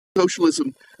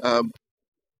socialism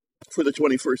for the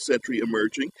 21st century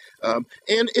emerging,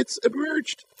 and it's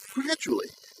emerged gradually.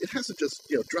 It hasn't just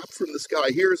dropped from the sky.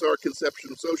 Here's our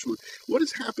conception of socialism. What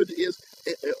has happened is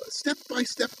a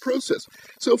step-by-step process.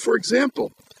 So, for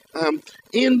example,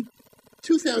 in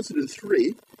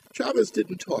 2003, Chavez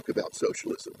didn't talk about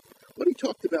socialism. What he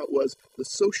talked about was the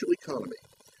social economy.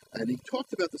 And he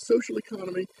talked about the social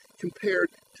economy compared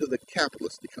to the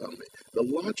capitalist economy, the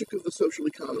logic of the social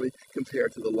economy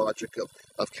compared to the logic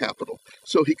of capital.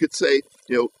 So he could say,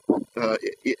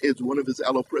 it's one of his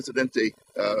Allo Presidente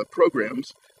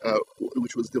programs,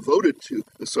 which was devoted to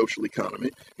the social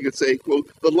economy. He could say,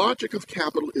 quote, the logic of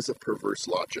capital is a perverse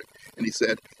logic. And he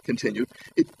said, continued,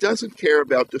 it doesn't care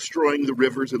about destroying the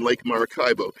rivers in Lake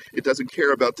Maracaibo. It doesn't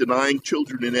care about denying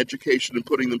children an education and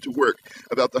putting them to work,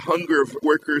 about the hunger of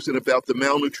workers and about the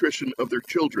malnutrition of their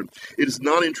children. It is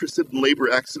not interested in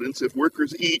labor accidents. If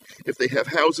workers eat, if they have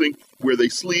housing, where they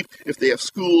sleep, if they have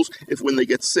schools, if when they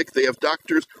get sick they have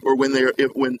doctors, or when they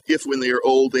are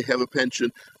old they have a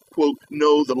pension. Quote,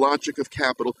 no, the logic of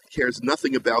capital cares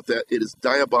nothing about that. It is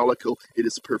diabolical. It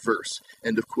is perverse.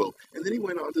 End of quote. And then he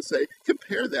went on to say,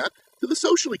 compare that to the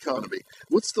social economy.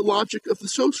 What's the logic of the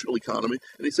social economy?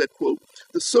 And he said, quote,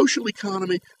 the social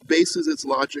economy bases its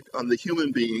logic on the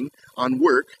human being, on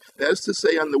work, that is to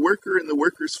say, on the worker and the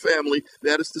worker's family,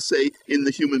 that is to say, in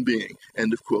the human being.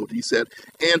 End of quote, he said.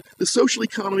 And the social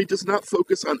economy does not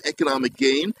focus on economic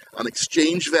gain, on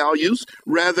exchange values.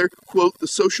 Rather, quote, the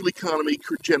social economy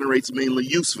generates mainly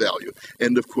use value.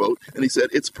 End of quote. And he said,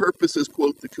 its purpose is,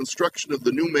 quote, the construction of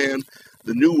the new man,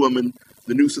 the new woman,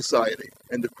 the new society.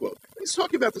 End of quote. He's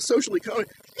talking about the social economy.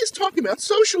 He's talking about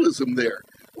socialism there.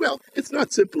 Well, it's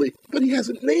not simply, but he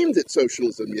hasn't named it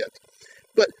socialism yet.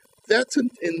 But that's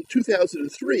in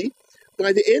 2003.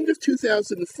 By the end of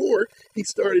 2004, he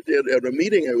started at a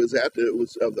meeting I was at. It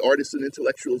was of the Artists and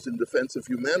Intellectuals in Defense of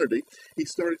Humanity. He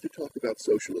started to talk about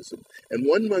socialism. And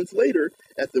 1 month later,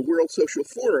 at the World Social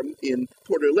Forum in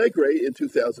Porto Alegre in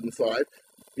 2005,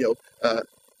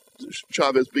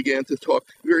 Chavez began to talk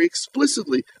very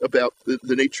explicitly about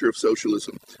the nature of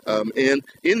socialism. And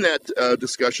in that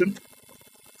discussion,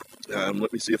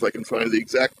 let me see if I can find the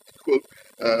exact quote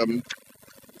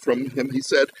from him. He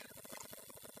said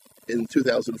in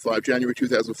 2005, January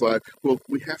 2005, quote,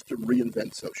 we have to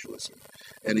reinvent socialism.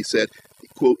 And he said,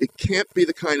 quote, it can't be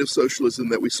the kind of socialism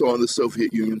that we saw in the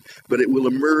Soviet Union, but it will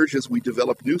emerge as we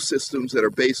develop new systems that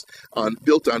are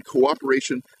built on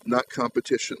cooperation, not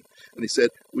competition. And he said,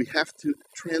 we have to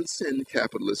transcend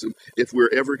capitalism if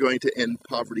we're ever going to end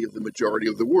poverty of the majority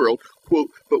of the world, quote,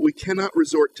 but we cannot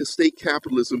resort to state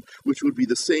capitalism, which would be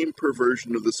the same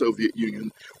perversion of the Soviet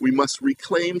Union. We must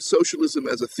reclaim socialism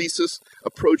as a thesis, a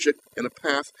project, and a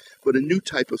path, but a new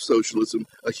type of socialism,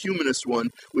 a humanist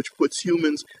one, which puts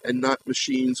humans and not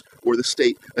machines or the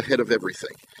state ahead of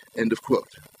everything. End of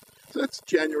quote. So that's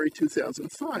January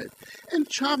 2005. And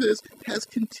Chavez has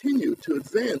continued to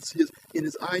advance in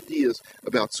his ideas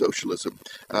about socialism.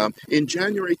 In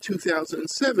January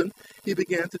 2007, he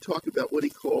began to talk about what he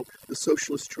called the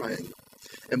Socialist Triangle.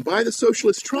 And by the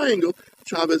Socialist Triangle,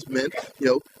 Chavez meant,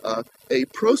 a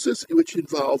process which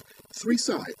involved three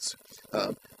sides.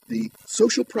 The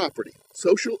social property,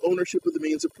 social ownership of the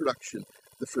means of production,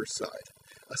 the first side.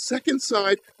 A second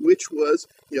side, which was,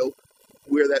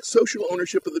 where that social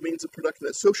ownership of the means of production,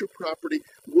 that social property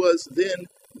was then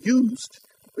used,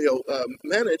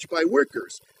 managed by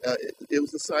workers. It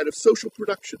was the side of social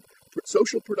production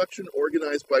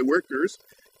organized by workers,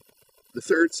 the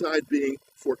third side being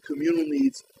for communal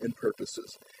needs and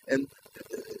purposes. And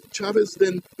Chavez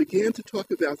then began to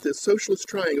talk about this socialist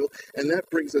triangle, and that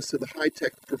brings us to the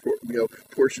high-tech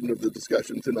portion of the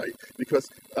discussion tonight, because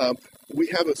I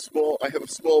have a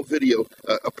small video,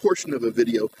 a portion of a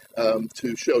video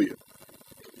to show you.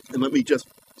 And let me just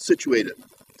situate it.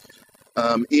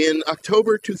 In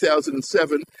October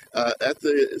 2007, at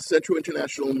the Centro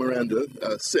International Miranda,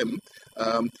 CIM,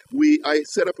 I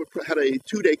had a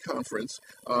 2-day conference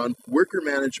on worker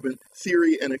management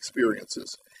theory and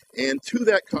experiences. And to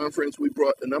that conference, we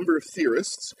brought a number of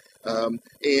theorists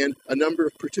and a number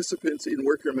of participants in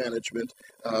worker management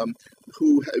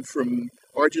who from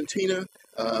Argentina,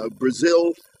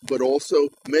 Brazil, but also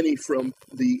many from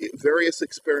the various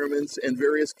experiments and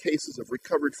various cases of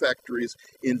recovered factories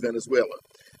in Venezuela.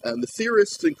 And the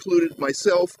theorists included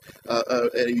myself, a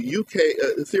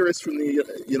theorist from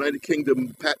the United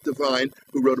Kingdom, Pat Devine,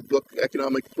 who wrote a book,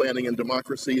 Economic Planning and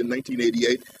Democracy, in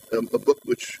 1988, a book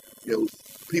which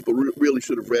people really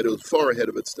should have read. It was far ahead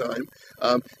of its time.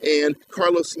 And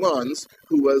Carlos Lanz,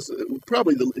 who was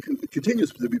who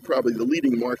continues to be probably the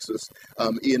leading Marxist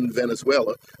in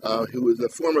Venezuela, who was a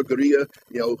former guerrilla,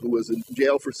 who was in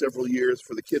jail for several years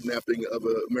for the kidnapping of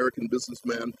an American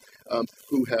businessman,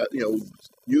 who had,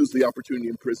 used the opportunity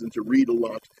in prison to read a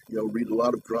lot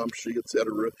of Gramsci,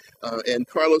 etc. And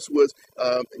Carlos was,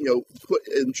 put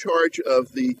in charge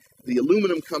of the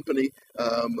aluminum company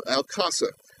Alcasa,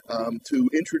 to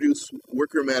introduce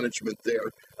worker management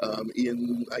there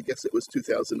in, I guess it was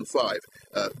 2005,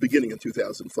 beginning in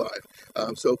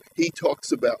 2005. So he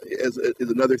talks about, as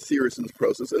another theorist in this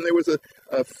process, and there was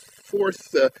a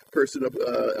fourth person, of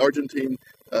Argentine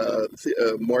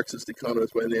Marxist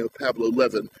economist by the name of Pablo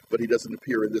Levin, but he doesn't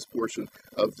appear in this portion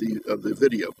of the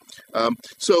video.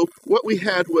 So what we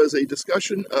had was a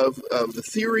discussion of the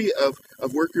theory of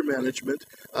worker management,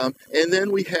 and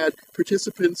then we had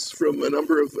participants from a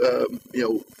number of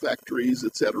factories,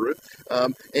 etc.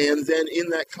 And then in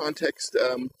that context,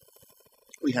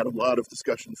 we had a lot of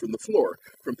discussion from the floor,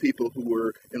 from people who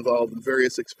were involved in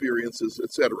various experiences,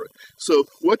 etc. So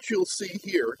what you'll see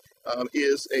here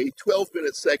is a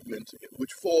 12-minute segment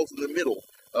which falls in the middle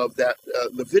of that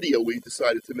the video we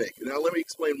decided to make. Now let me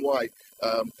explain why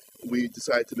we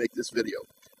decided to make this video,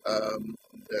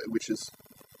 which is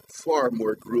far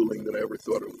more grueling than I ever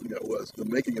thought it was. The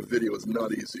making a video is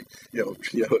not easy,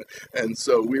 and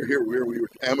so we were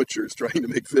amateurs trying to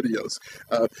make videos.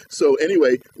 So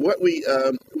anyway, what we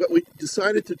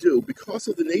decided to do, because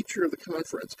of the nature of the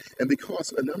conference, and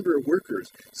because a number of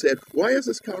workers said, why is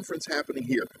this conference happening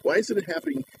here? Why isn't it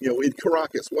happening, in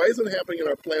Caracas? Why isn't it happening in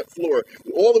our plant floor?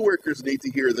 All the workers need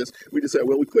to hear this. We decided,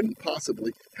 well, we couldn't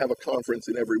possibly have a conference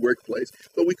in every workplace,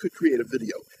 but we could create a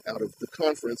video out of the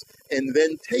conference and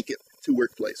then take it to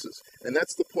workplaces. And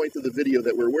that's the point of the video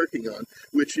that we're working on,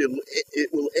 which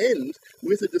it will end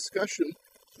with a discussion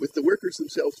with the workers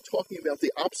themselves talking about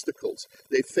the obstacles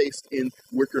they faced in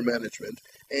worker management.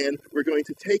 And we're going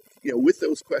to take, with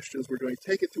those questions, we're going to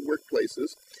take it to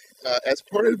workplaces as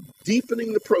part of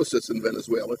deepening the process in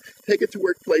Venezuela, take it to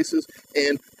workplaces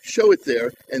and show it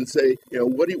there and say,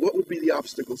 what would be the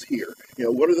obstacles here?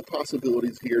 What are the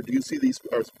possibilities here? Do you see these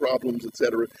problems,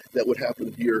 etc., that would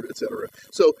happen here, etc.?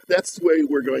 So that's the way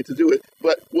we're going to do it.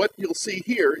 But what you'll see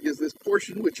here is this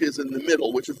portion which is in the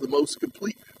middle, which is the most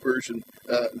complete version.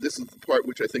 This is the part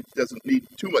which I think doesn't need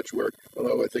too much work,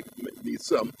 although I think it needs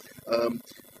some.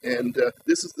 And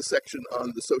this is the section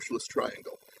on the socialist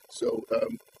triangle. So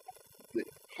the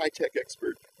high-tech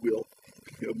expert will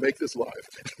make this live.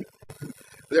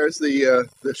 There's the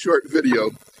short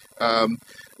video.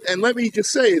 And let me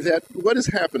just say that what is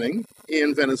happening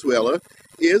in Venezuela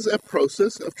is a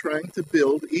process of trying to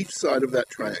build each side of that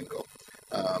triangle.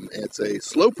 It's a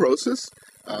slow process,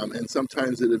 and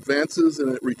sometimes it advances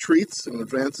and it retreats and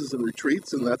advances and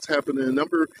retreats, and that's happened in a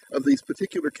number of these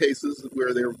particular cases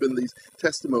where there have been these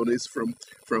testimonies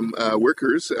from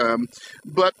workers.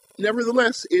 But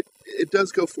nevertheless, it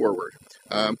does go forward.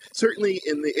 Certainly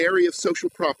in the area of social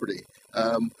property,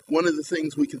 one of the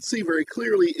things we can see very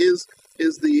clearly is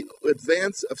the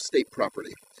advance of state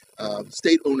property,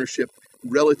 state ownership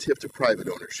relative to private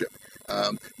ownership.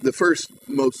 The first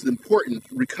most important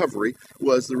recovery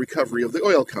was the recovery of the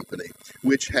oil company,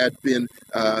 which had been,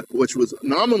 which was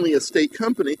nominally a state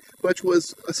company, but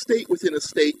was a state within a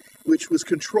state, which was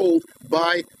controlled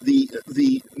by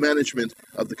the management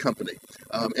of the company.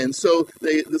 And so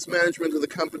this management of the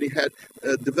company had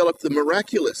developed the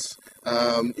miraculous,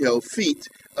 feat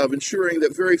of ensuring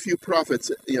that very few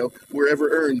profits, were ever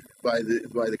earned by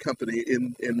the company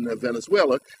in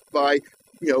Venezuela by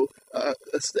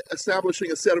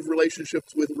establishing a set of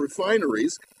relationships with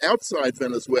refineries outside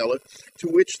Venezuela, to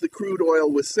which the crude oil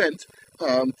was sent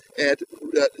at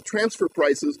transfer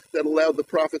prices that allowed the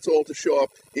profits all to show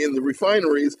up in the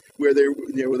refineries, where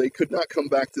they could not come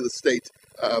back to the state.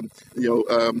 And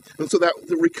so that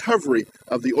the recovery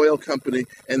of the oil company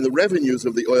and the revenues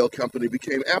of the oil company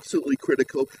became absolutely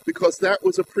critical, because that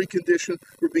was a precondition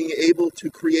for being able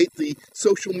to create the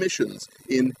social missions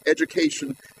in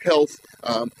education, health,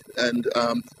 and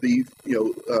the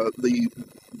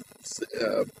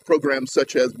programs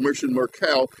such as Merchant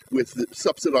Mercal with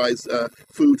subsidized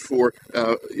food for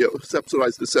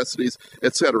subsidized necessities,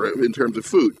 etc., in terms of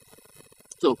food.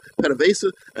 So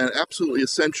PDVSA, an absolutely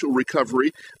essential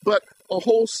recovery, but a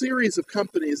whole series of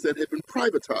companies that had been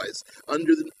privatized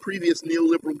under the previous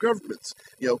neoliberal governments,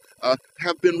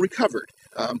 have been recovered.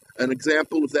 An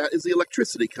example of that is the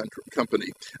electricity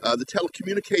company, the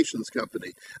telecommunications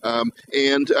company,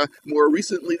 and more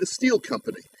recently the steel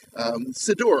company.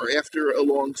 Sidor, after a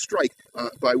long strike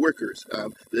by workers,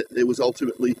 it was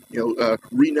ultimately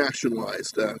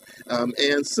renationalized.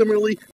 And similarly,